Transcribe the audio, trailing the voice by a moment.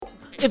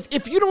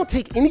if you don't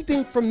take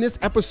anything from this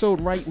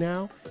episode right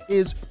now,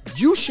 is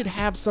you should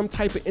have some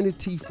type of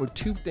entity for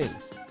two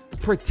things: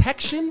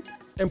 protection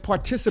and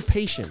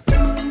participation.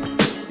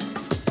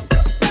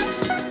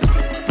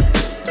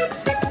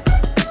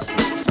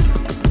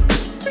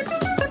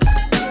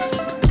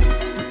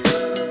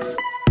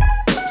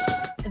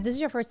 If this is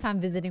your first time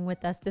visiting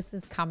with us, this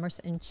is Commerce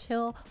and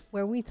Chill,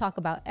 where we talk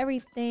about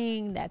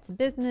everything that's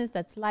business,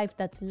 that's life,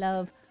 that's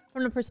love,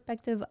 from the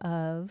perspective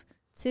of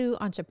two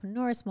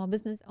entrepreneurs, small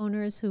business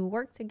owners who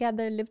work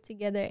together, live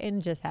together,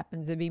 and just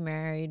happen to be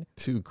married.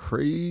 Two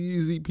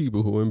crazy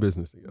people who are in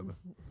business together.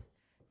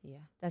 Yeah,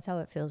 that's how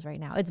it feels right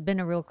now. It's been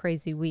a real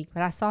crazy week,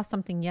 but I saw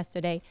something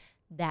yesterday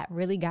that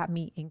really got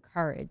me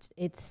encouraged.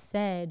 It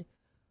said,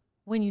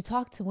 when you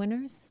talk to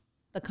winners,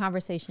 the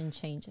conversation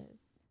changes.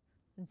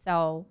 And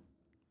so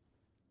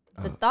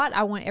the thought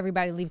I want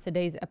everybody to leave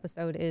today's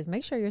episode is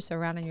make sure you're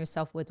surrounding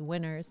yourself with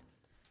winners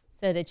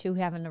so that you're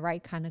having the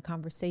right kind of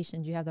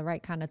conversations, you have the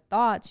right kind of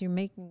thoughts, you're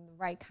making the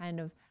right kind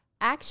of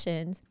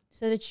actions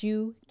so that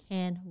you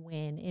can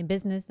win in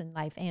business and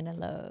life and in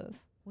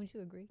love. Wouldn't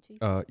you agree, Chief?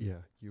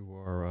 Yeah, you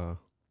are.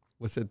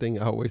 What's that thing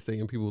I always say?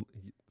 And people,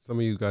 some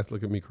of you guys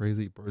look at me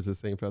crazy. Birds of the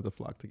same feather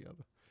flock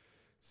together.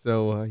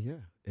 So yeah,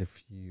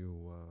 if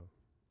you,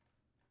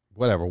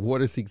 whatever,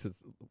 water seeks.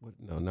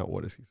 No, not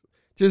water seeks.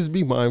 Just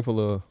be mindful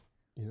of,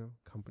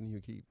 company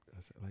you keep.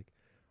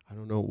 I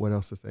don't know what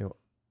else to say.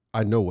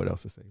 I know what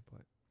else to say,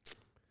 but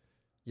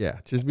yeah,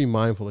 just be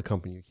mindful of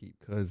company you keep,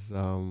 because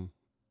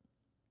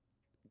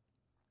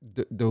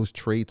those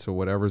traits or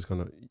whatever is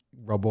going to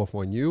rub off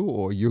on you,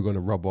 or you're going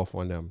to rub off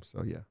on them.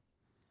 So yeah.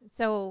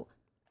 So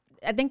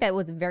I think that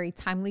was a very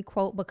timely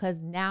quote,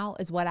 because now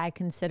is what I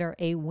consider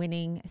a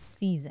winning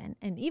season.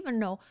 And even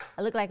though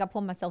I look like I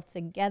pulled myself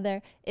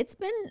together, it's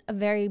been a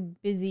very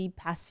busy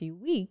past few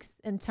weeks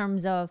in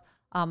terms of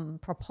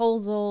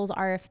proposals,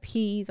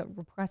 RFPs,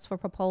 requests for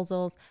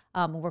proposals,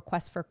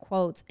 requests for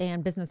quotes,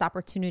 and business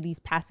opportunities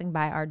passing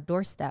by our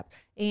doorstep.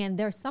 And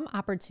there's some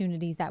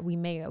opportunities that we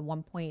may at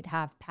one point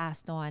have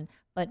passed on,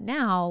 but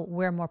now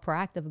we're more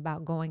proactive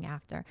about going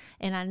after.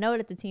 And I know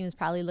that the team is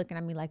probably looking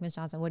at me like, Ms.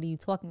 Johnson, what are you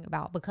talking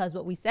about? Because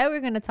what we said we're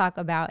going to talk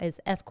about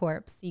is S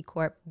Corp, C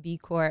Corp, B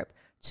Corp,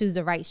 choose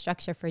the right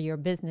structure for your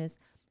business.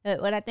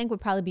 What I think would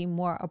probably be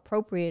more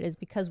appropriate is,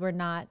 because we're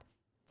not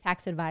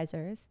tax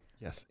advisors.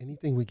 Yes,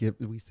 anything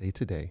we say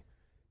today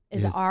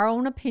is our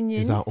own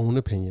opinion. Is our own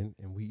opinion,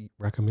 and we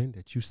recommend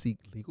that you seek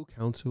legal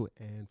counsel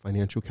and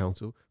financial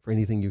counsel for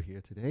anything you hear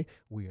today.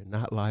 We are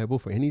not liable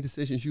for any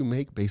decisions you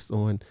make based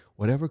on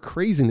whatever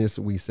craziness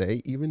we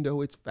say, even though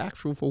it's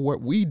factual for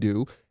what we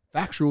do,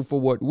 but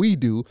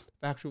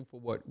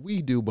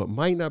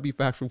might not be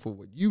factual for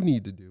what you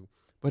need to do.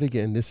 But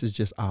again, this is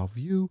just our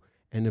view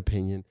and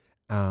opinion,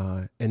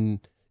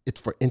 and it's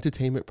for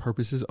entertainment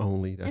purposes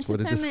only. That's what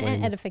a disclaimer. Entertainment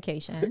and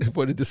edification.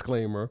 For the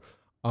disclaimer.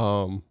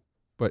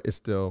 But it's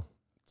still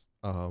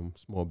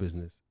small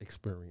business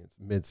experience,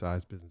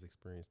 mid-sized business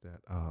experience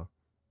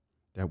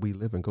that we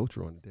live and go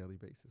through on a daily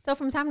basis. So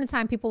from time to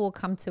time, people will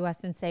come to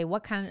us and say,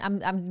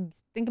 I'm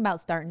thinking about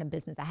starting a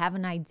business. I have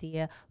an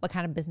idea. What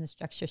kind of business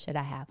structure should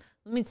I have?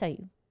 Let me tell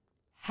you,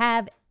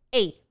 have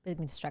a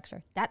business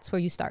structure. That's where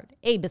you start.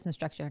 A business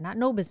structure, not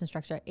no business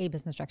structure, a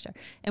business structure.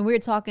 And we were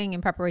talking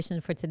in preparation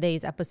for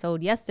today's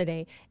episode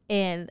yesterday,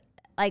 and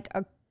like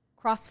a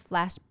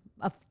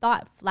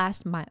thought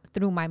flashed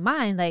through my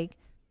mind, like,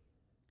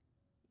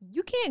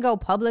 you can't go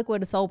public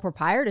with a sole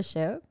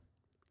proprietorship.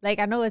 Like,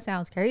 I know it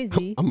sounds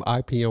crazy. I'm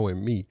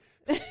IPOing me.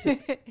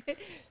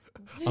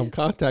 I'm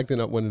contacting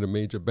up one of the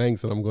major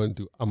banks, and I'm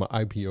an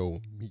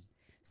IPO me.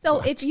 So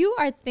if you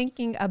are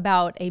thinking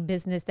about a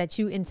business that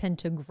you intend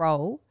to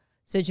grow,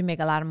 so that you make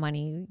a lot of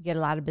money, get a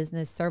lot of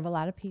business, serve a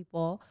lot of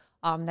people,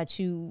 that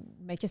you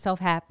make yourself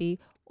happy,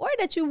 or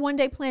that you one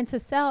day plan to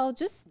sell,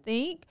 just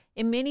think,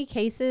 in many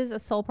cases, a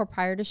sole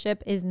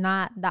proprietorship is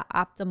not the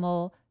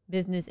optimal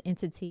business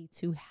entity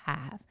to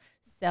have.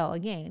 So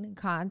again,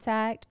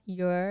 contact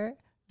your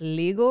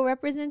legal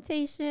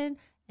representation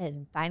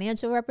and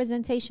financial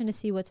representation to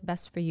see what's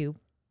best for you.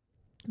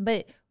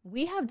 But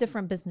we have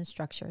different business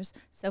structures.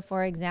 So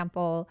for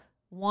example,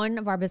 one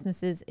of our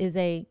businesses is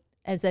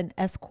an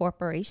S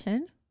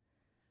corporation,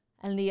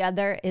 and the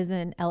other is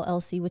an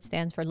LLC, which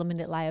stands for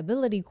Limited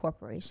Liability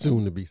Corporation.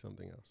 Soon to be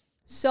something else.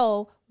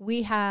 So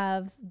we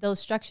have those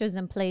structures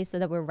in place so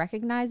that we're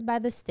recognized by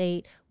the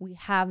state. We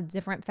have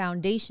different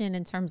foundation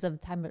in terms of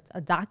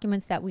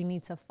documents that we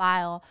need to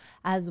file,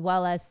 as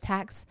well as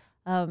tax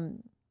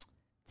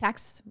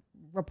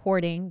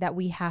reporting that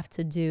we have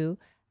to do.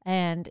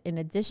 And in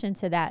addition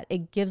to that,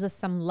 it gives us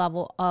some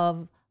level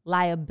of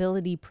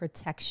liability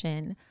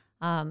protection.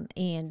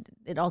 And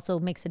it also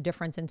makes a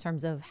difference in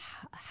terms of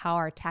how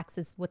our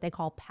taxes, what they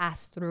call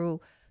pass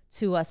through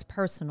to us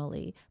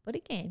personally. But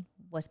again,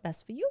 what's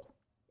best for you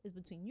is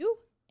between you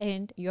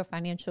and your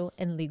financial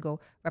and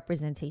legal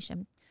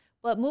representation.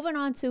 But moving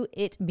on to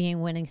it being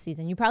winning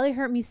season. You probably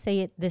heard me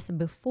say this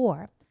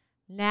before.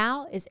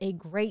 Now is a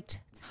great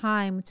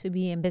time to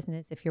be in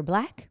business if you're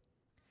Black.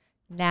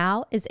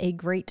 Now is a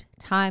great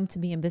time to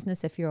be in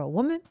business if you're a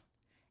woman.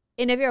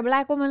 And if you're a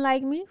black woman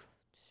like me,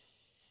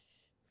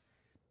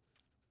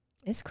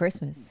 it's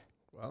Christmas.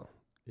 Well,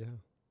 yeah.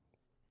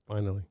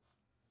 Finally.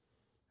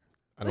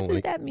 What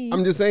does that mean?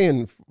 I'm just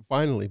saying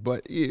finally,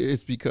 but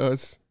it's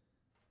because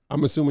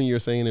I'm assuming you're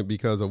saying it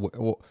because of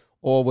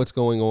all what's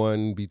going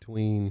on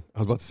between, I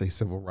was about to say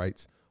civil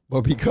rights,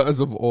 but because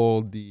of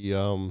all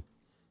the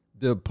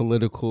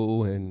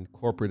political and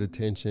corporate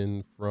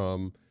attention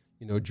from,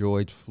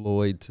 George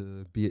Floyd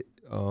to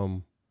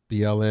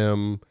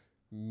BLM,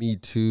 Me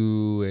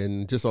Too,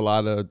 and just a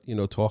lot of,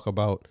 talk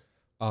about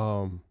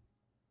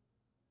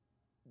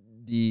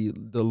the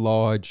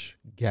large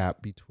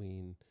gap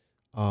between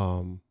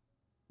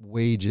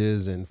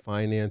wages and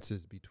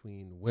finances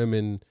between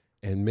women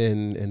and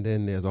men, and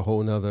then there's a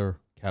whole nother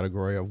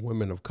category of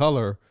women of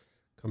color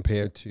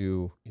compared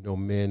to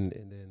men,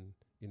 and then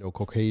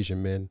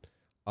Caucasian men.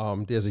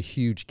 There's a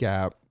huge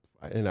gap,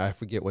 and I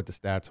forget what the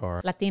stats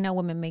are. Latina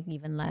women make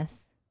even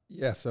less.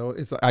 Yeah, so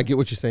I get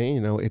what you're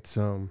saying. It's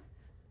and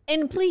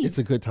please, it's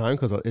a good time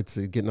because it's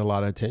getting a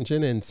lot of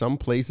attention, and some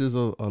places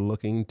are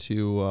looking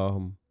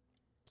to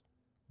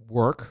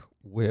work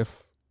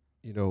with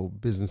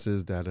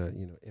businesses that are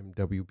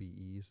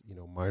MWBEs,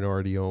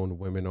 minority owned,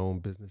 women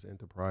owned business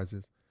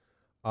enterprises.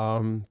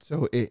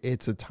 So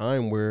it's a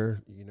time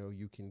where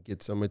you can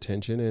get some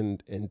attention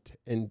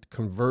and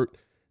convert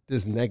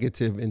this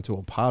negative into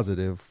a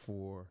positive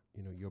for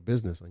your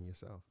business on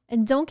yourself.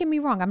 And don't get me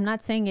wrong, I'm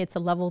not saying it's a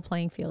level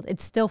playing field.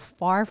 It's still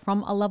far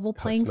from a level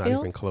playing field. It's not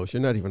even close.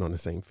 You're not even on the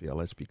same field.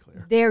 Let's be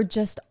clear. There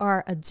just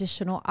are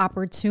additional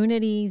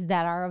opportunities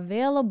that are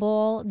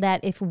available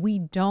that if we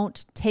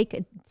don't take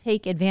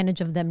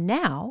advantage of them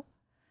now,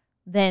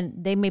 then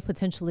they may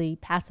potentially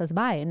pass us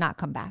by and not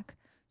come back.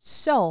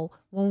 So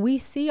when we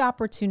see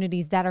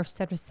opportunities that are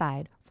set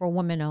aside for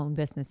women-owned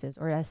businesses,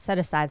 or set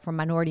aside for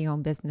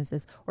minority-owned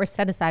businesses, or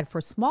set aside for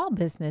small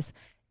business,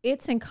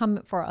 it's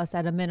incumbent for us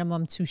at a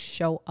minimum to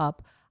show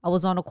up. I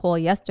was on a call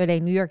yesterday.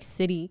 New York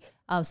City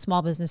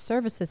Small Business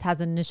Services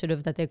has an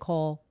initiative that they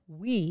call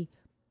We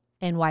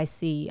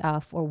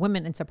NYC for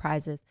women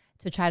enterprises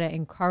to try to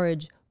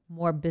encourage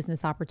more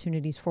business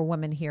opportunities for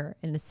women here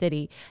in the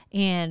city.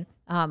 And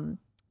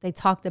they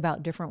talked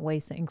about different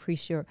ways to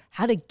increase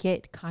how to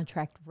get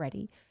contract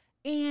ready.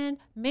 And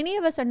many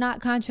of us are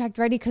not contract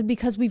ready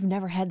because we've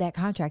never had that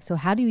contract. So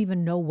how do you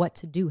even know what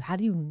to do? How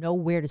do you know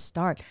where to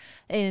start?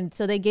 And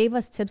so they gave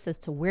us tips as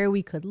to where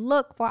we could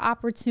look for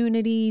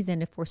opportunities.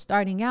 And if we're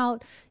starting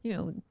out,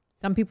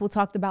 some people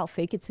talked about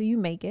fake it till you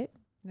make it,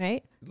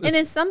 right? And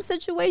in some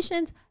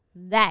situations,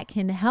 that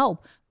can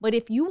help. But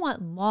if you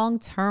want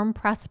long-term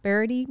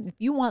prosperity, if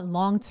you want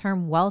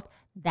long-term wealth,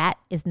 that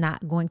is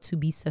not going to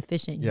be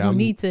sufficient. Yeah, you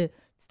need to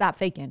stop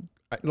faking.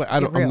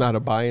 I'm not a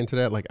buy into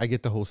that. Like, I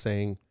get the whole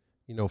saying,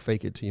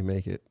 fake it till you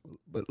make it.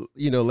 But,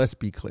 let's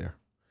be clear.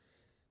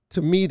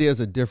 To me, there's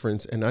a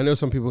difference. And I know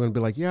some people are going to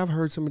be like, yeah, I've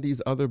heard some of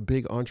these other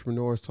big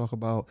entrepreneurs talk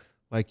about,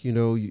 like,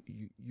 you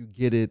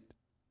get it,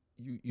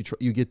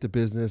 you get the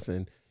business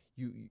and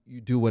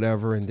you do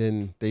whatever, and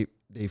then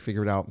they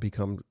figure it out and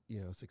become,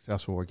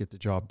 successful or get the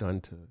job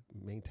done to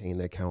maintain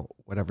the account,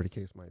 whatever the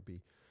case might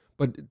be.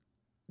 But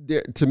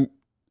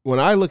when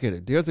I look at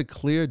it, there's a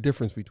clear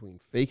difference between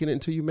faking it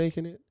until you're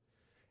making it,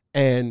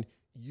 and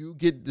you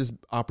get this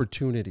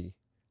opportunity,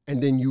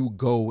 and then you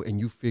go and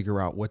you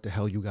figure out what the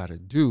hell you got to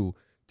do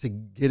to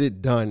get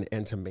it done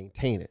and to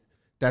maintain it.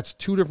 That's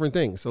two different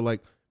things. So,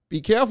 like,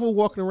 be careful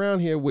walking around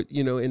here with,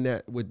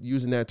 with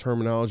using that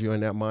terminology or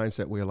in that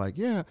mindset where you're like,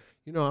 yeah,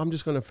 I'm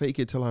just going to fake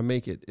it till I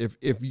make it.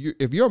 If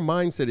your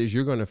mindset is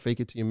you're going to fake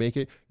it till you make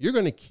it, you're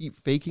going to keep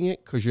faking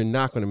it because you're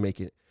not going to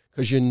make it,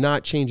 because you're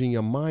not changing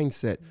your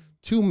mindset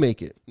to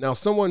make it. Now,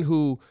 someone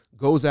who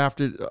goes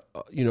after,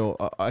 a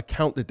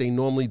account that they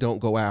normally don't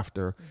go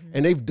after,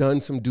 and they've done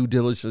some due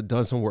diligence,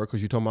 done some work,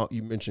 because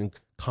you mentioned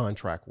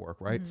contract work,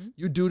 right? Mm-hmm.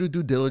 You do the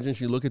due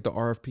diligence, you look at the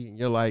RFP, and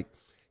you're like,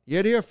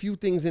 yeah, there are a few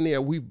things in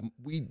there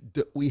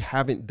we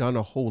haven't done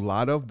a whole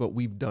lot of, but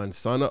we've done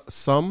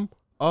some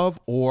of,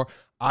 or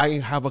I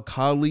have a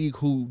colleague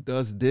who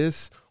does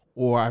this,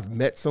 or I've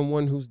met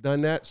someone who's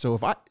done that. So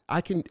if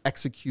I can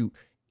execute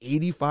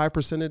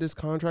 85% of this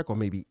contract, or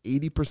maybe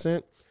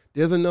 80%,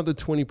 there's another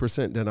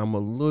 20% that I'm a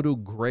little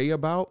gray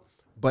about,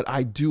 but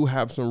I do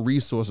have some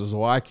resources,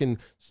 or I can,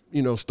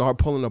 start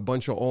pulling a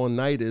bunch of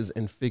all-nighters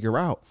and figure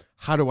out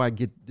how do I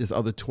get this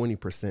other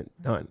 20%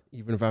 done,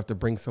 even if I have to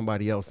bring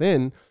somebody else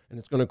in, and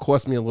it's going to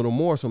cost me a little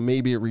more. So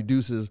maybe it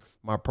reduces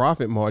my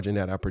profit margin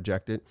that I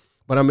projected,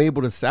 but I'm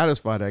able to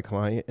satisfy that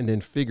client and then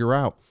figure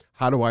out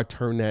how do I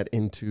turn that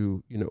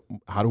into,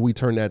 how do we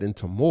turn that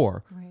into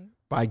more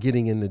by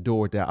getting in the door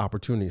with that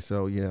opportunity.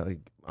 So yeah, like,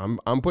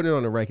 I'm putting it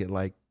on the record,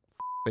 like,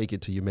 fake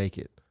it till you make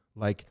it.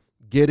 Like,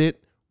 get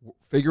it,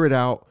 figure it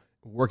out,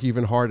 work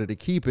even harder to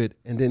keep it,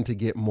 and then to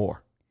get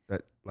more.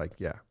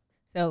 Yeah.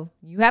 So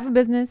you have a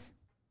business,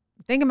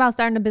 think about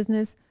starting a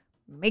business,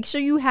 make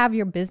sure you have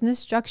your business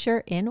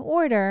structure in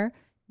order,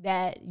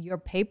 that your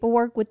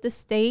paperwork with the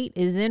state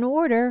is in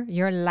order,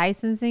 your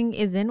licensing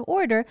is in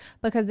order,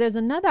 because there's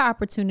another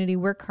opportunity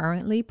we're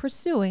currently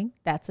pursuing.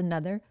 That's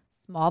another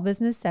small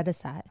business set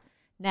aside.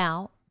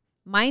 Now,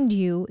 mind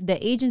you,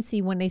 the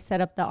agency, when they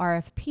set up the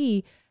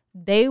RFP,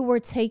 they were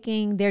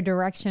taking their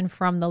direction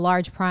from the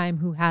large prime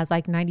who has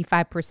like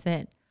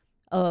 95%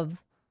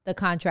 of the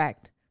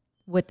contract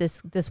with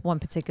this one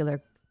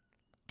particular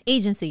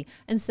agency.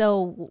 And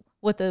so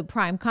what the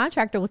prime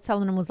contractor was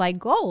telling them was like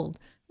gold.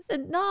 I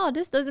said, no,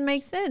 this doesn't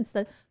make sense.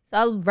 So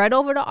I read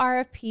over the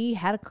RFP,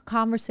 had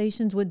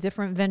conversations with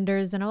different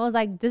vendors, and I was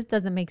like, this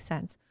doesn't make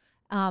sense.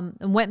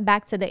 And went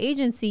back to the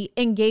agency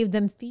and gave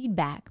them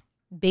feedback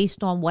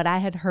based on what I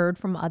had heard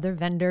from other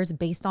vendors,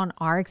 based on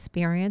our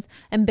experience,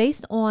 and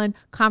based on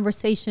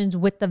conversations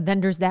with the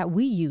vendors that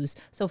we use.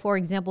 So for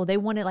example, they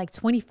wanted like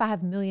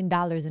 $25 million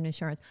in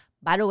insurance.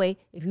 By the way,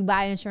 if you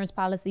buy an insurance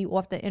policy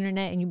off the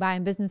internet and you buy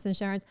in business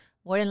insurance,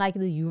 more than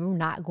likely you're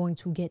not going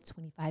to get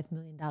 $25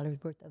 million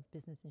worth of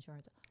business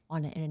insurance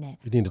on the internet.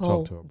 You need to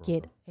talk to a broker.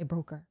 Get a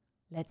broker.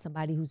 Let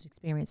somebody who's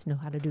experienced know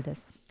how to do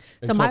this.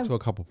 And so talk to a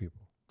couple people,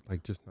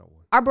 like just not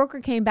one. Our broker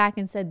came back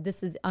and said,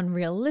 this is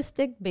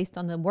unrealistic based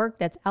on the work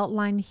that's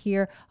outlined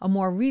here. A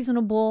more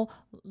reasonable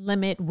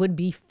limit would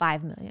be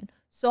 $5 million.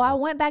 So I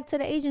went back to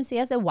the agency.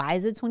 I said, why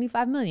is it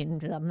 $25 million?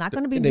 I'm not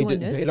going to be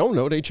doing this. They don't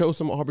know. They chose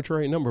some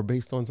arbitrary number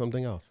based on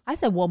something else. I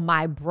said, well,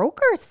 my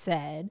broker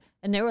said,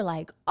 and they were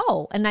like,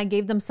 oh, and I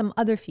gave them some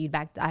other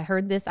feedback. I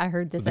heard this. So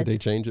did they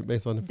change it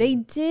based on the They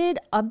did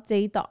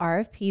update the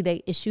RFP.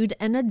 They issued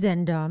an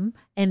addendum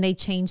and they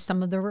changed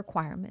some of the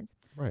requirements.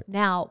 Right.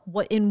 Now,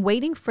 in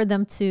waiting for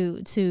them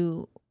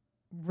to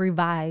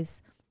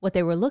revise what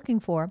they were looking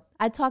for,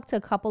 I talked to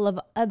a couple of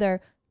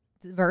other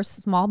diverse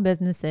small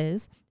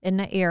businesses in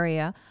the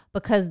area,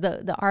 because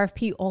the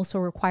RFP also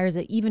requires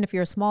that even if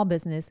you're a small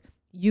business,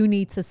 you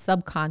need to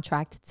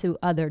subcontract to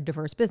other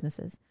diverse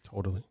businesses.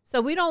 Totally.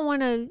 So we don't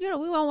want to, we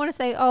don't want to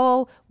say,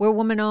 oh, we're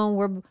woman owned,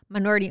 we're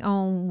minority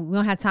owned. We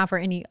don't have time for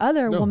any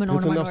other woman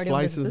owned or minority owned businesses. There's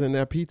enough slices in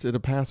that pizza to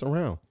pass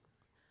around.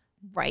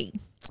 Right.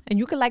 And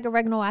you could like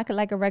oregano, I could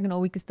like oregano,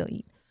 we could still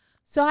eat.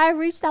 So I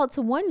reached out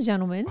to one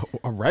gentleman.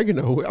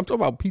 Oregano? I'm talking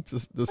about pizza,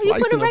 the slice.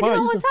 You put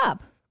oregano on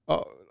top.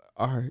 Oh,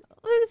 all right.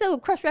 Look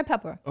at crushed red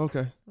pepper.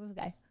 Okay.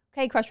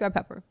 Okay, crushed red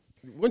pepper.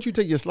 Once you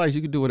take your slice,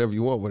 you can do whatever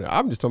you want with it.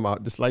 I'm just talking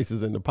about the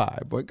slices in the pie.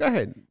 But go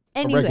ahead,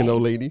 anyway, oregano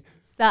lady.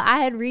 So I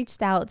had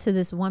reached out to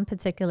this one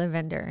particular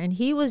vendor, and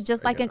he was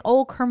just like an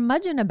old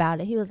curmudgeon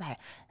about it. He was like,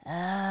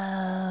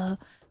 oh,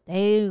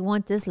 they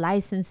want this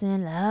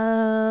licensing.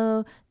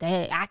 Oh,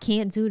 I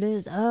can't do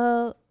this.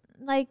 Oh.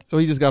 Like, so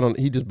he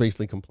just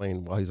basically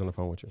complained while he's on the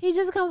phone with you. He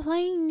just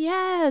complained,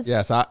 yes.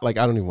 Yes, I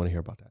don't even want to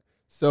hear about that.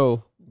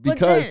 So but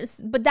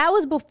that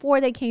was before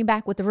they came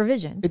back with the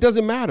revisions. It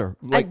doesn't matter.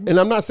 And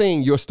I'm not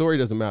saying your story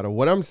doesn't matter.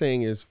 What I'm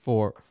saying is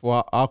for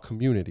our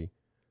community,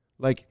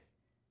 like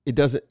it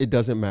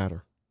doesn't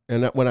matter.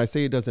 And when I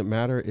say it doesn't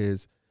matter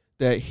is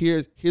that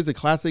here's a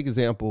classic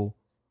example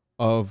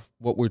of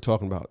what we're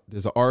talking about.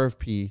 There's an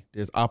RFP,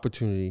 there's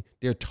opportunity.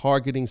 They're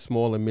targeting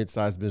small and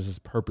mid-sized business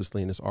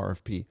purposely in this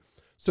RFP.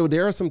 So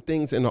there are some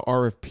things in the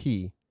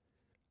RFP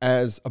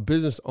as a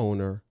business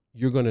owner,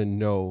 you're going to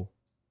know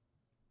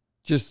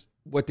just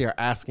what they're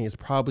asking is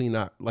probably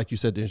not, like you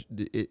said,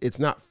 it's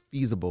not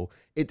feasible.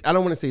 I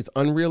don't want to say it's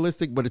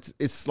unrealistic, but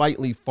it's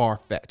slightly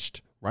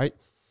far-fetched, right?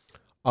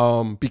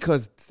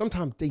 Because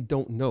sometimes they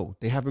don't know.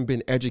 They haven't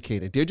been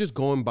educated. They're just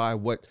going by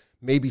what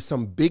maybe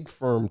some big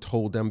firm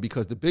told them,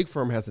 because the big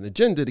firm has an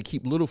agenda to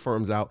keep little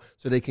firms out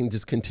so they can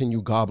just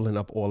continue gobbling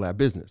up all that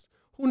business.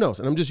 Who knows?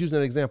 And I'm just using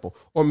an example.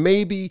 Or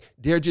maybe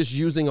they're just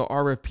using an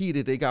RFP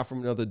that they got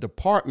from another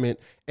department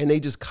and they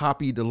just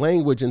copied the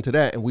language into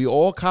that. And we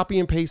all copy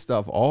and paste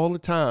stuff all the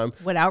time.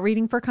 Without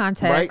reading for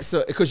context. Right?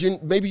 So, because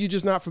maybe you're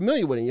just not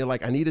familiar with it. You're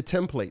like, I need a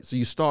template. So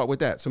you start with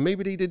that. So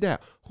maybe they did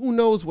that. Who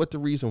knows what the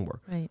reason were?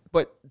 Right.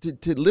 But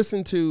to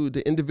listen to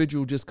the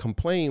individual just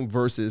complain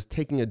versus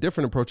taking a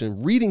different approach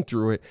and reading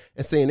through it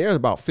and saying there's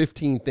about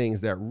 15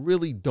 things that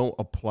really don't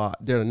apply.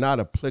 They're not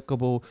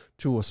applicable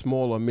to a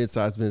small or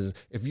mid-sized business.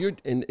 If you're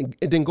and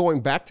then going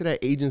back to that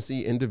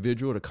agency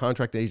individual, the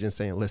contract agent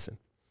saying, listen,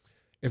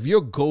 if your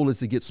goal is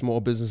to get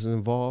small businesses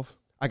involved,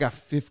 I got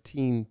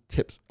 15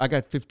 tips. I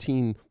got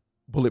 15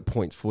 bullet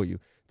points for you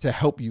to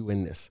help you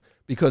in this.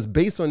 Because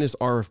based on this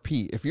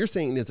RFP, if you're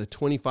saying there's a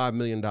 $25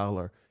 million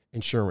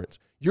insurance,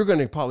 you're going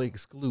to probably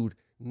exclude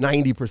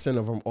 90%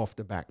 of them off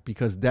the back,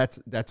 because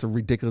that's a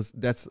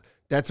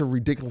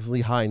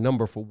ridiculously high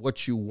number for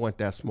what you want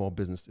that small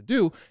business to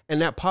do. And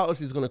that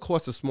policy is going to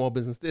cost a small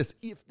business this,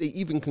 if they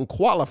even can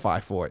qualify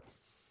for it.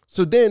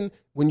 So then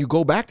when you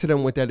go back to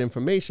them with that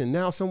information,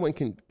 now someone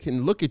can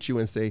look at you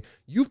and say,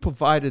 you've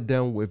provided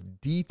them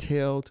with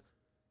detailed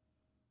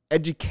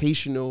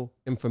educational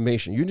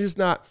information. You're just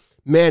not,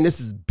 man,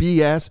 this is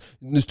BS.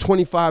 There's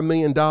 $25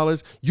 million.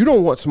 You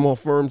don't want small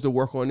firms to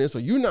work on this, or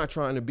you're not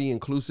trying to be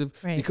inclusive,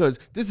 right? Because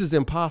this is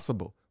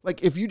impossible.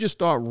 Like if you just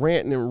start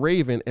ranting and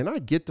raving, and I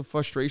get the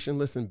frustration,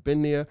 listen,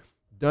 been there,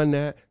 done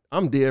that.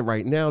 I'm there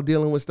right now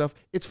dealing with stuff.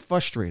 It's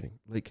frustrating.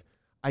 Like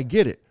I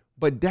get it.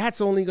 But that's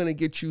only going to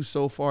get you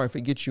so far if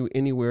it gets you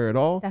anywhere at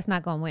all. That's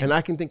not going to win. And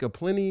I can think of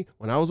plenty,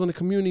 when I was on the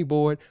community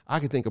board, I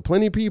could think of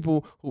plenty of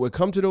people who would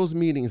come to those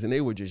meetings and they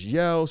would just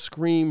yell,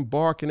 scream,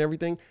 bark, and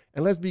everything.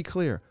 And let's be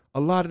clear, a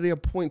lot of their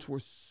points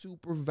were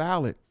super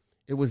valid.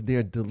 It was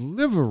their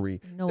delivery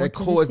that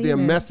caused their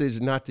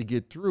message not to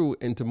get through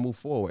and to move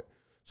forward.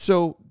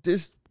 So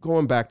this,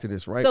 going back to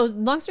this, right? So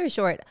long story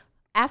short,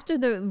 after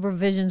the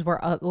revisions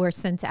were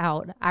sent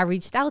out, I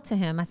reached out to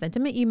him. I sent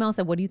him an email and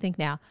said, what do you think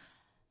now?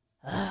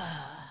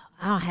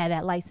 I don't have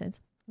that license.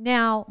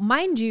 Now,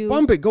 mind you.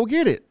 Bump it, go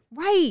get it.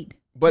 Right.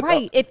 But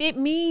right. If it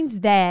means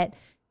that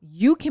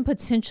you can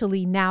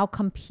potentially now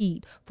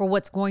compete for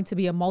what's going to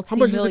be a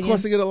multi-million. How much does it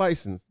cost to get a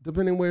license?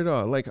 Depending where it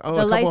are. Like a the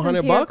couple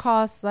license $100 here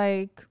costs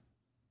like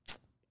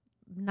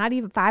not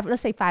even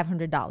let's say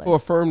 $500. For a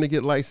firm to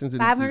get licensed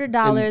in $500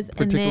 in a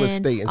particular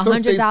state. And some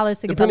states,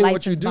 $100 to get the depending on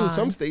license what you do, bond.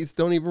 some states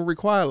don't even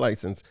require a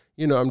license.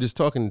 You know, I'm just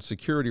talking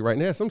security right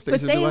now. Some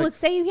states But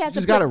say you had you to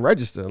just got to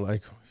register.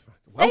 Like,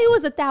 say it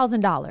was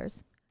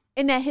 $1,000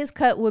 and that his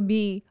cut would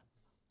be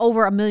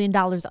over $1 million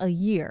a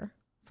year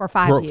for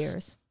 5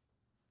 years.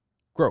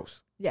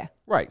 Gross. Yeah.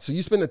 Right. So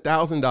you spend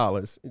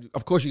 $1,000.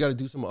 Of course, you got to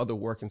do some other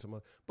work and some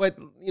other, but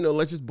you know,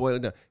 let's just boil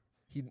it down.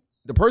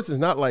 The person's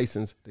not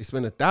licensed. They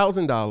spend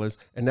 $1,000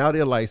 and now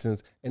they're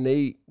licensed and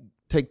they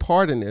take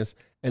part in this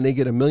and they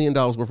get $1 million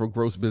worth of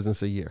gross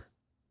business a year.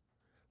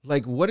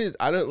 Like, what is,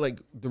 I don't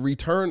like the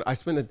return.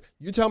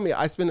 You tell me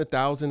I spend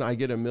 $1,000, I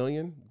get $1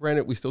 million.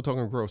 Granted, we still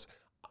talking gross.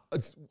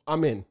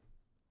 I'm in.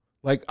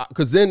 Like,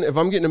 because then if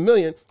I'm getting $1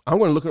 million, I'm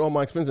going to look at all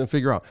my expenses and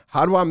figure out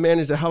how do I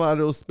manage the hell out of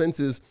those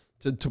expenses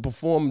to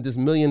perform this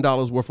 $1 million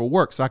worth of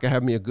work so I can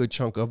have me a good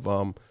chunk of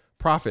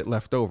profit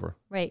left over.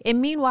 Right.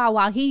 And meanwhile,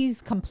 while he's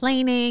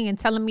complaining and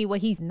telling me what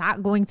he's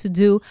not going to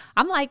do,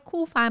 I'm like,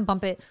 cool, fine,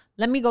 bump it.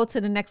 Let me go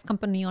to the next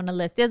company on the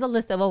list. There's a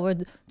list of over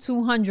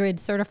 200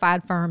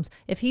 certified firms.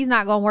 If he's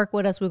not going to work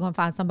with us, we're going to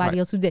find somebody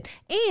else who did.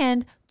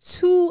 And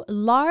 2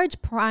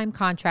 large prime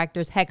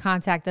contractors had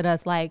contacted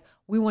us like,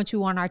 we want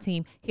you on our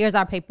team. Here's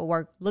our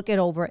paperwork. Look it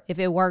over. If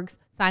it works,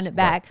 sign it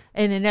back. Right.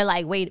 And then they're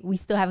like, wait, we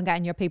still haven't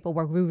gotten your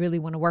paperwork. We really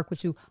want to work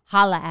with you.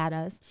 Holla at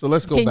us. So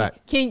let's go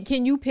back.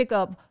 Can you pick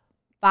up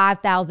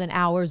 5,000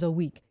 hours a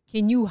week?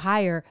 Can you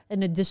hire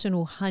an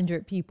additional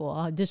 100 people,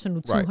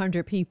 additional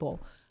 200 people?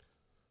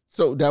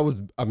 So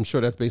I'm sure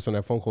that's based on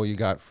that phone call you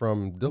got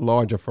from the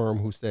larger firm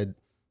who said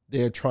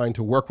they're trying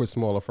to work with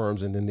smaller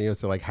firms, and then they'll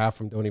say like half of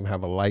them don't even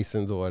have a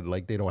license or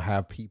like they don't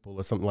have people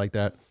or something like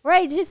that.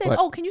 Right. She said,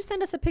 can you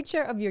send us a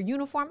picture of your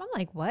uniform? I'm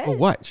like, what? Oh,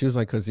 what? She was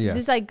like, because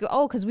She's like,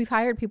 because we've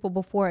hired people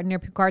before and their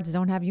guards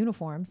don't have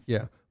uniforms.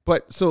 Yeah.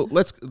 But so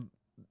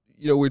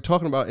we're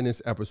talking about in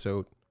this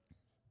episode,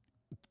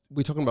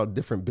 we're talking about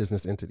different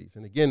business entities.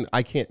 And again,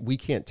 we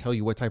can't tell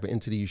you what type of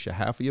entity you should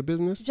have for your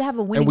business. You should have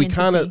a winning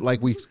entity.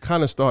 And we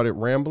kind of started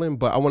rambling,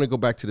 but I want to go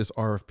back to this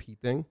RFP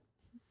thing.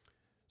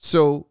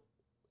 So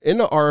in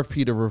the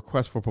RFP, the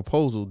request for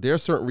proposal, there are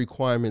certain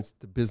requirements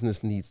the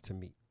business needs to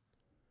meet.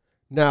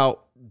 Now,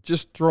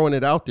 just throwing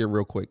it out there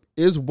real quick,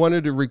 is one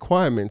of the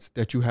requirements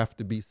that you have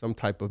to be some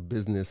type of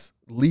business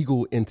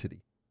legal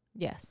entity.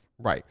 Yes.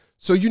 Right.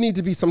 So you need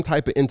to be some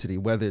type of entity,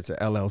 whether it's a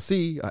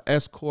LLC, a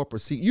S Corp, or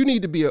C. You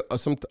need to be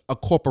a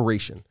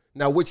corporation.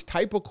 Now, which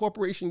type of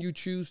corporation you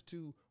choose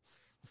to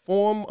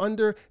form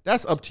under,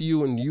 that's up to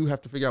you, and you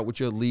have to figure out what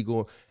your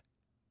legal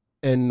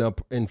and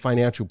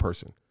financial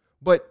person.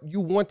 But you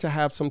want to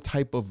have some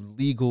type of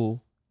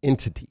legal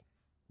entity,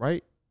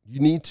 right? You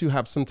need to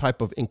have some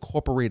type of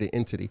incorporated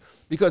entity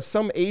because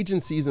some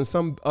agencies and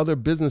some other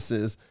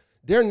businesses,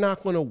 they're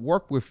not going to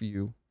work with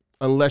you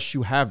unless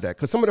you have that.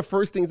 Because some of the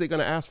first things they're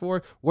going to ask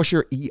for, what's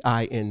your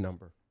EIN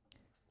number?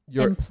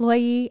 Your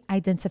employee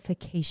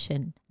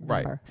identification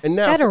number. Right. And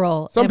now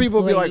federal some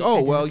people be like,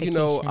 oh, well,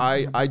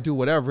 I do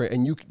whatever.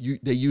 And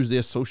they use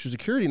their social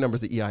security number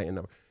as the EIN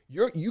number.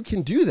 You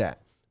can do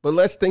that. But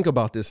let's think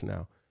about this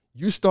now.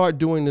 You start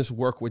doing this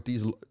work with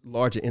these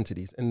larger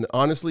entities. And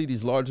honestly,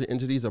 these larger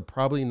entities are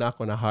probably not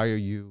going to hire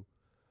you.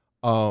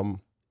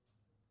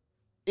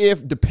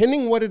 If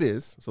depending what it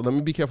is, so let me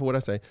be careful what I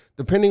say,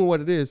 depending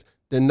what it is,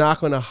 they're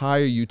not going to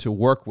hire you to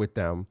work with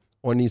them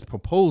on these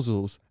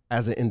proposals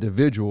as an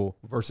individual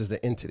versus an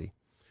entity.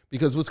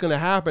 Because what's going to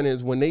happen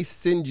is when they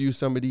send you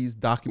some of these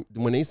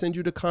when they send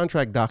you the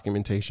contract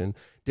documentation,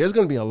 there's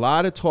going to be a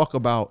lot of talk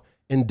about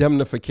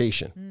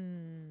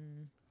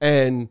indemnification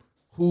and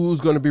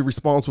who's going to be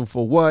responsible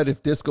for what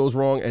if this goes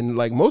wrong. And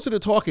like most of the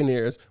talking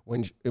there is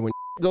when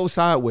goes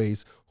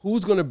sideways,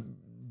 who's going to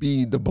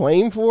be the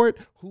blame for it,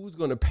 who's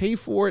going to pay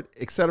for it,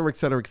 et cetera, et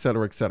cetera, et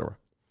cetera, et cetera.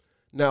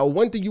 Now,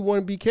 one thing you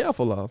want to be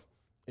careful of,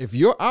 if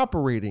you're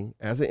operating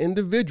as an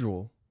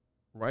individual,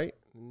 right,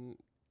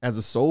 as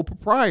a sole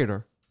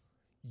proprietor,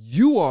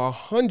 you are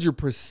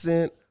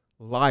 100%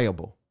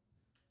 liable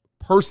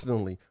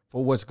personally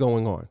for what's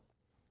going on.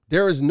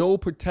 There is no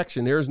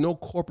protection. There is no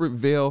corporate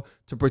veil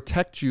to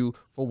protect you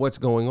for what's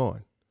going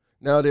on.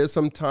 Now, there's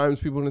sometimes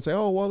people can say,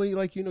 oh, well,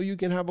 you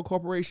can have a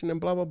corporation and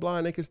blah, blah, blah,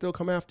 and they can still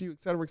come after you,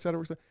 et cetera, et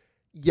cetera, et cetera.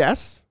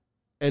 Yes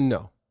and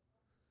no.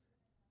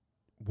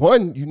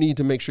 one, you need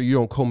to make sure you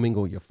don't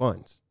commingle your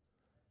funds,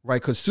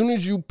 right? Because as soon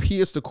as you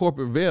pierce the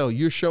corporate veil,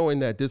 you're showing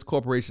that this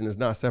corporation is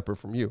not separate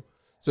from you.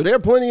 So there are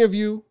plenty of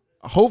you,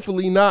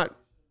 hopefully not,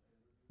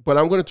 but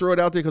I'm going to throw it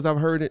out there because I've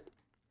heard it,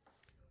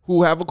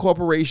 who have a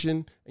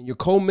corporation and you're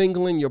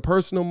commingling your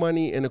personal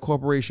money and the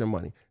corporation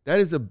money. That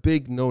is a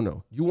big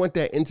no-no. You want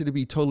that entity to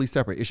be totally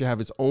separate. It should have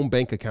its own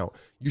bank account.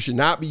 You should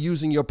not be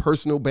using your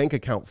personal bank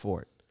account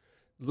for it.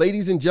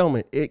 Ladies and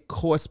gentlemen, it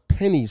costs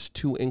pennies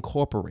to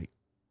incorporate.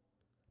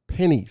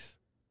 Pennies.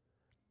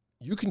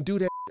 You can do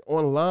that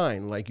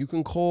online. Like, you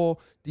can call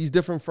these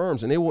different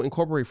firms and they will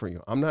incorporate for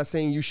you. I'm not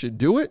saying you should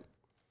do it.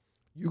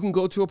 You can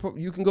go to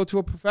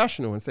a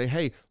professional and say,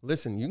 hey,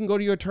 listen, you can go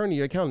to your attorney,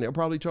 your accountant. They'll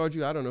probably charge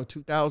you, I don't know,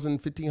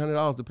 $2,000,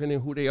 $1,500, depending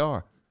on who they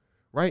are,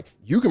 right?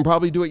 You can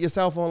probably do it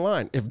yourself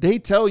online. If they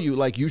tell you,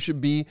 like, you should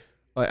be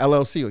a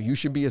LLC or you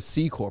should be a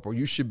C Corp or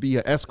you should be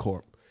a S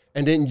Corp,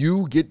 and then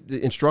you get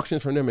the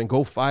instructions from them and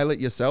go file it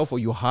yourself, or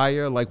you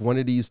hire like one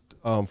of these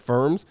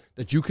firms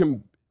that you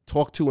can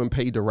talk to and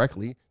pay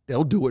directly,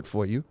 they'll do it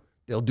for you.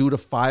 They'll do the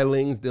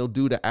filings. They'll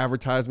do the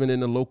advertisement in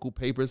the local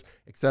papers,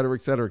 et cetera,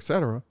 et cetera, et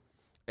cetera.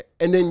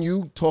 And then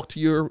you talk to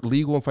your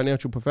legal and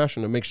financial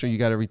professional to make sure you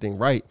got everything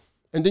right.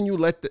 And then you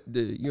let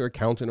your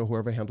accountant or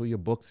whoever handle your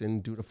books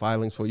and do the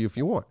filings for you if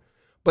you want.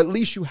 But at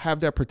least you have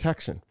that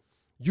protection.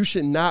 You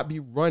should not be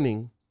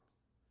running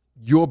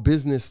your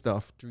business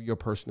stuff through your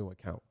personal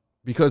account,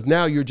 because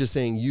now you're just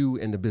saying you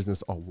and the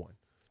business are one.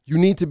 You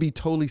need to be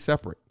totally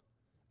separate.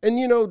 And,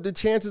 you know, the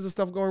chances of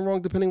stuff going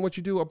wrong, depending on what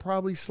you do, are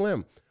probably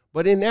slim.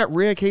 But in that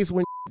rare case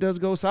when does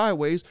go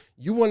sideways,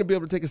 you want to be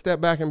able to take a step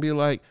back and be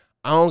like,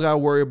 I don't got to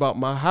worry about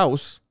my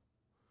house,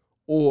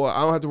 or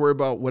I don't have to worry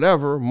about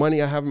whatever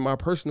money I have in my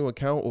personal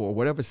account or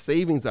whatever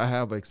savings I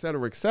have, et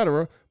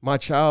cetera, my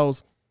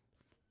child's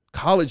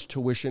college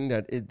tuition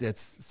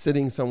that's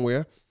sitting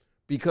somewhere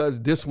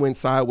because this went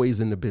sideways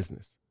in the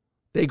business.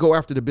 They go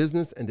after the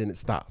business and then it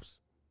stops.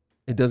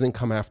 It doesn't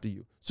come after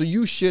you. So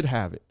you should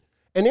have it.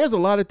 And there's a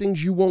lot of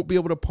things you won't be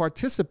able to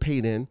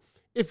participate in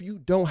if you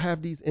don't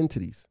have these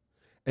entities.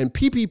 And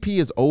PPP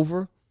is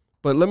over,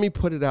 but let me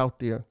put it out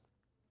there.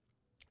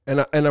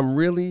 And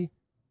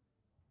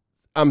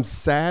I'm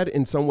sad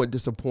and somewhat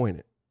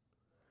disappointed,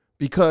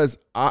 because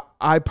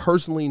I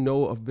personally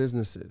know of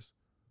businesses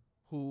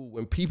who,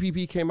 when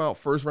PPP came out,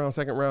 first round,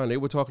 second round, they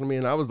were talking to me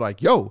and I was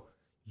like, yo,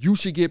 you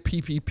should get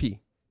PPP,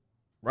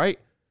 right?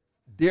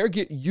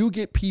 You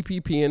get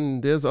PPP,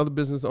 and there's other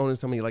business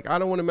owners telling me, like, I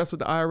don't want to mess with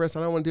the IRS.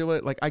 I don't want to deal with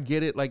it. Like, I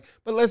get it. Like,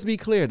 but let's be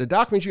clear. The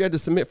documents you had to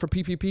submit for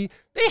PPP,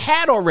 they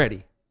had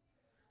already.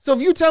 So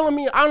if you're telling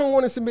me I don't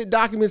want to submit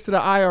documents to the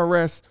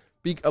IRS,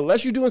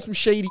 unless you're doing some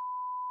shady,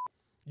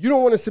 you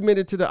don't want to submit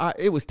it to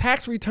it was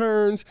tax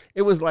returns.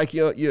 It was like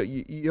your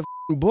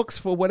books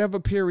for whatever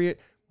period.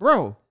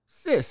 Bro,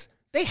 sis,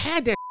 they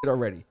had that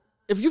already.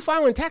 If you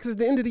filing taxes at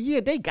the end of the year,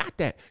 they got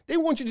that. They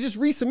want you to just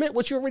resubmit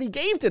what you already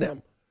gave to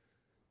them.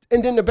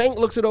 And then the bank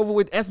looks it over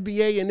with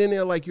SBA and then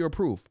they're like, you're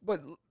approved.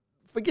 But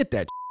forget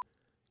that.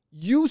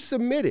 You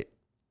submit it.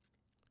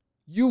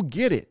 You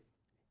get it.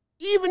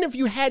 Even if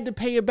you had to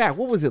pay it back,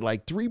 what was it,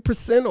 like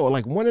 3% or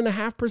like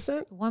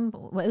 1.5%? It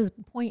was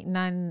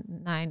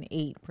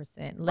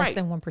 0.998%, less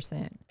than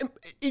 1%.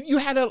 You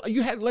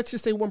had, let's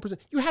just say 1%.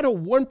 You had a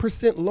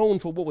 1% loan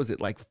for, what was it,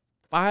 like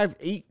 5,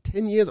 8,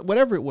 10 years,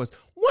 whatever it was.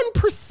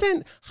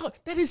 1%.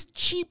 That is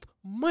cheap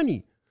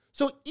money.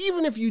 So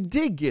even if you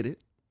did get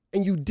it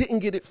and you didn't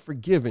get it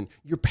forgiven,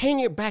 you're paying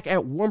it back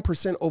at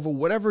 1% over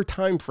whatever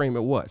time frame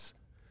it was.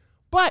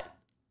 But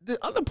the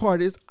other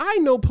part is, I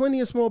know plenty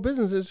of small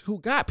businesses who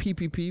got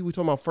PPP, we're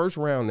talking about first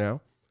round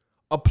now,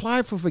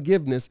 applied for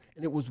forgiveness,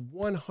 and it was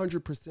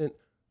 100%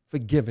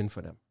 forgiven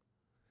for them.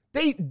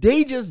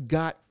 They just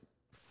got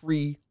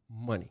free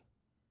money.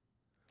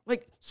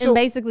 Like, so, and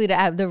basically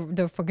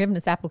the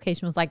forgiveness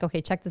application was like,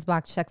 okay, check this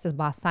box,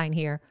 sign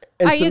here.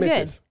 Are you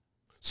good? This.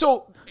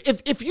 So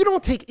if you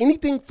don't take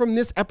anything from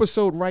this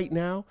episode right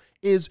now,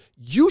 is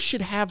you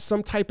should have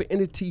some type of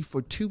entity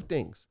for two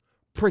things: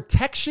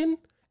 protection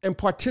and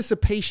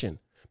participation.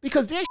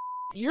 Because there's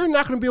you're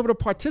not going to be able to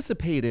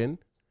participate in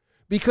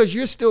because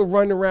you're still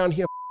running around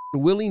here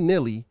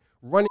willy-nilly,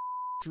 running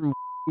through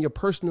your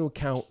personal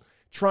account,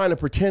 trying to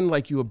pretend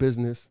like you're a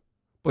business,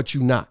 but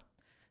you're not.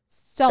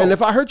 So, and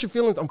if I hurt your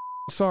feelings, I'm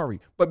sorry.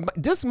 But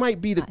this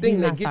might be the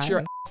thing that gets your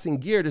ass in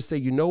gear to say,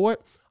 you know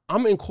what?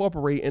 I'm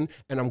incorporating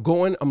and I'm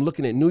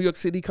looking at New York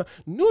City.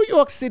 New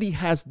York City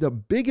has the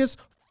biggest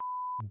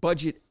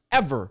budget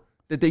ever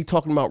that they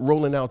talking about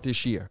rolling out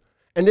this year.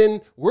 And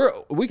then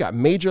we got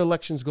major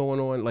elections going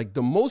on. Like,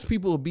 the most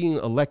people are being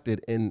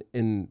elected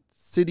in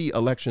city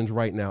elections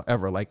right now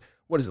ever. Like,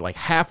 what is it? Like,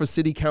 half of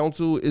city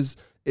council is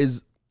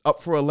up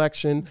for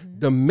election. Mm-hmm.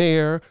 The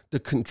mayor, the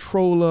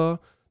controller,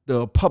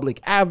 the public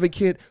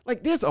advocate.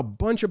 Like, there's a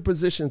bunch of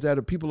positions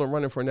that people are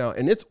running for now.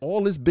 And it's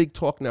all this big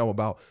talk now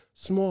about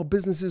small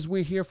businesses.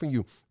 We're here for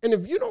you. And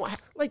if you don't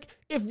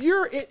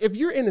if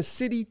you're in a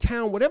city,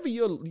 town, whatever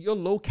your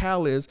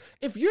locale is,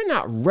 if you're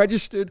not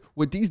registered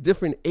with these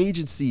different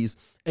agencies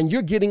and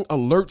you're getting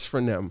alerts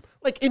from them.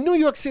 Like in New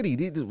York City,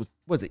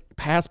 was it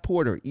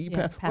Passport or ePass?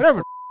 Passport.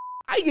 Whatever.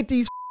 I get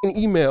these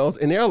emails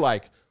and they're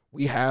like,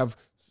 we have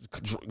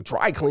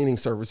dry cleaning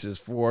services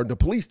for the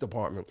police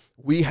department.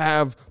 We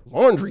have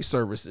laundry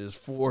services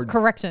for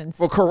corrections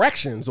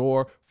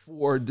or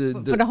for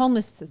the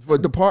homeless system. For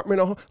Department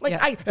of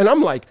and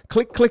I'm like,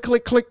 click,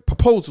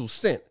 proposal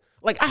sent.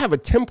 Like I have a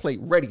template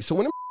ready. So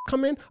when them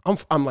come in,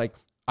 I'm like,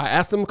 I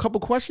ask them a couple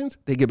questions,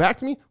 they get back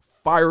to me,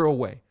 fire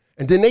away.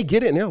 And then they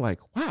get it and they're like,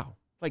 wow,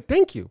 like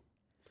thank you.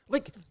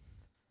 Like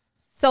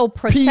so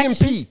protection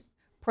PMP.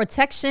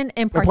 Protection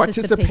and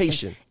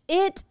participation.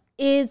 It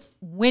is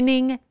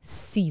winning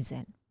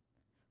season.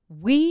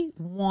 We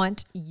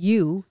want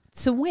you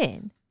to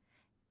win.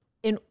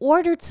 In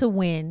order to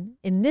win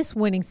in this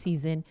winning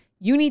season,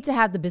 you need to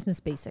have the business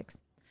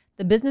basics.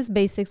 The business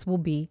basics will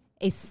be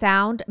a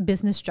sound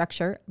business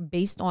structure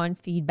based on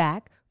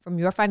feedback from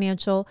your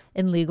financial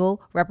and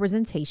legal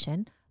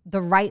representation,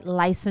 the right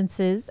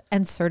licenses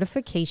and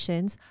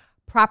certifications,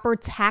 proper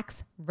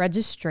tax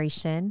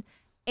registration,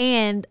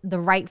 and the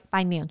right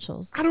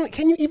financials.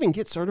 Can you even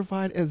get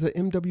certified as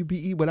an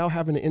MWBE without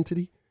having an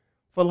entity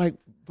for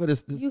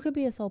this? You could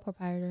be a sole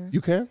proprietor.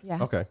 You can?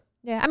 Yeah. Okay.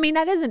 Yeah. I mean,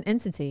 that is an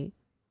entity.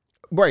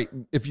 Right.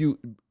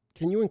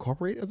 Can you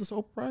incorporate as a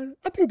sole proprietor?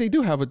 I think they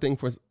do have a thing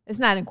for. It's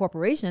not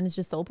incorporation. It's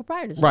just sole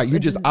proprietorship. Right. You're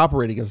just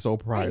operating as a sole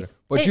proprietor, right.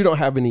 But you don't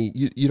have any.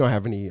 You don't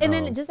have any. And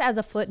then just as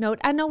a footnote,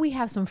 I know we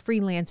have some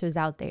freelancers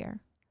out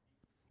there.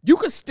 You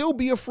could still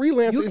be a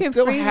freelancer. You can and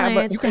still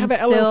freelance you can have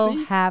and an LLC.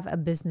 still have a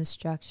business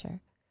structure.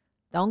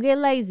 Don't get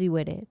lazy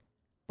with it,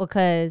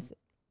 because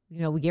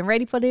we're getting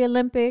ready for the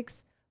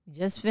Olympics. We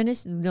just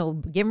finished.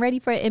 Getting ready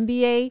for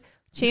NBA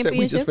championship.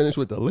 We just finished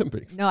with the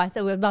Olympics. No, I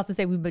said we're about to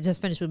say we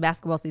just finished with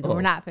basketball season.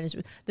 We're not finished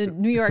with the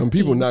New York. Some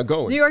people not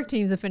going. New York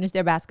teams have finished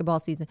their basketball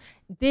season.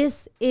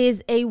 This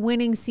is a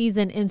winning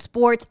season in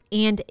sports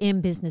and in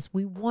business.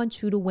 We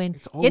want you to win.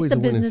 Get the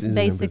business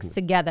basics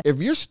together.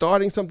 If you're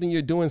starting something,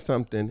 you're doing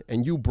something,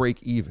 and you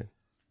break even,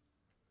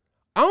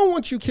 I don't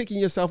want you kicking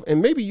yourself,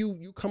 and maybe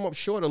you come up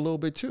short a little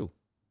bit too.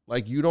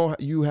 Like you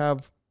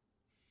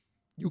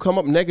come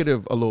up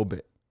negative a little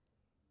bit.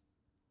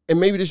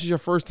 And maybe this is your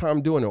first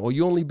time doing it, or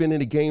you only been in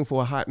the game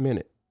for a hot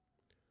minute.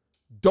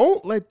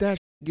 Don't let that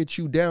get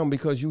you down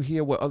because you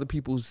hear what other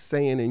people's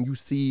saying and you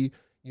see,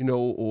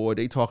 or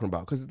they talking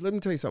about. Because let me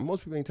tell you something,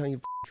 most people ain't telling you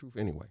the truth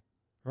anyway,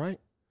 right?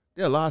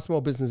 There are a lot of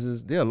small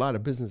businesses, there are a lot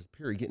of businesses,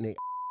 period, getting their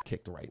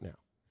kicked right now.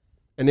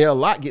 And there are a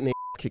lot getting their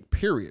kicked,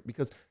 period,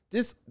 because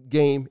this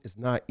game is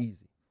not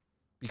easy.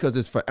 Because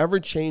it's forever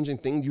changing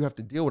things. You have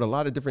to deal with a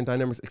lot of different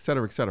dynamics, et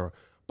cetera, et cetera.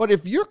 But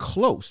if you're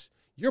close,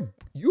 you're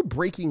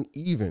breaking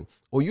even,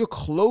 or you're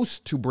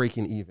close to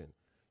breaking even,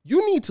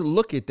 you need to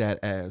look at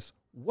that as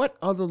what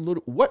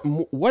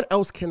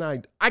else can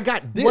I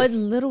got this. What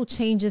little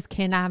changes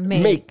can I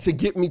make to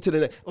get me to the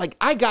next? Like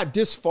I got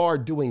this far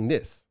doing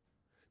this.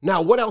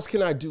 Now what else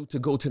can I do to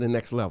go to the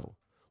next level?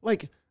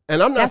 Like,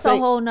 and I'm not That's saying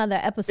a whole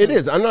nother episode. It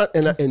is. I'm not,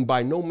 and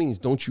by no means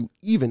don't you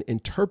even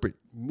interpret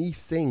me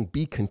saying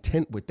be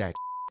content with that.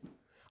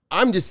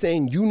 I'm just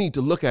saying you need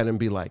to look at it and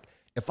be like,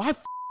 if I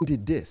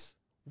did this,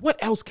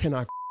 what else can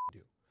I do?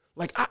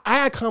 Like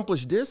I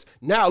accomplished this.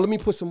 Now let me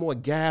put some more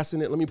gas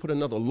in it. Let me put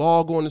another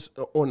log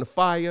on the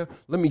fire.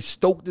 Let me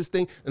stoke this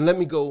thing and let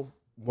me go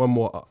one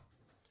more up.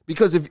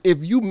 Because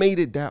if you made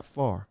it that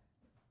far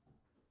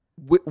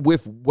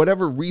with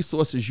whatever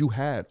resources you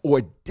had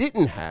or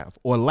didn't have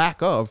or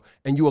lack of,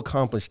 and you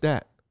accomplished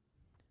that,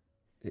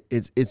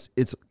 it's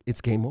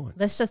game on.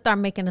 Let's just start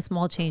making the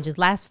small changes.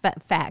 Last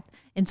fact.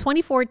 In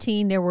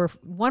 2014, there were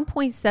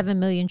 1.7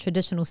 million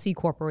traditional C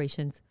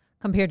corporations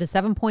compared to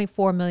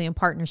 7.4 million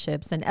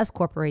partnerships and S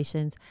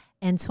corporations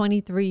and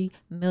 23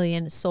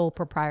 million sole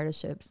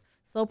proprietorships.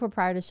 Sole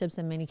proprietorships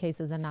in many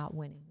cases are not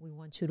winning. We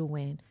want you to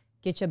win.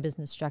 Get your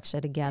business structure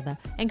together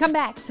and come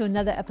back to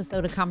another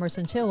episode of Commerce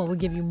and Chill where we'll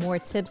give you more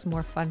tips,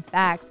 more fun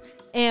facts,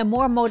 and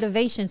more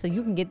motivation so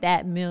you can get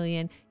that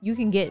million, you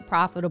can get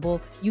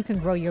profitable, you can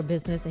grow your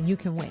business, and you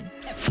can win.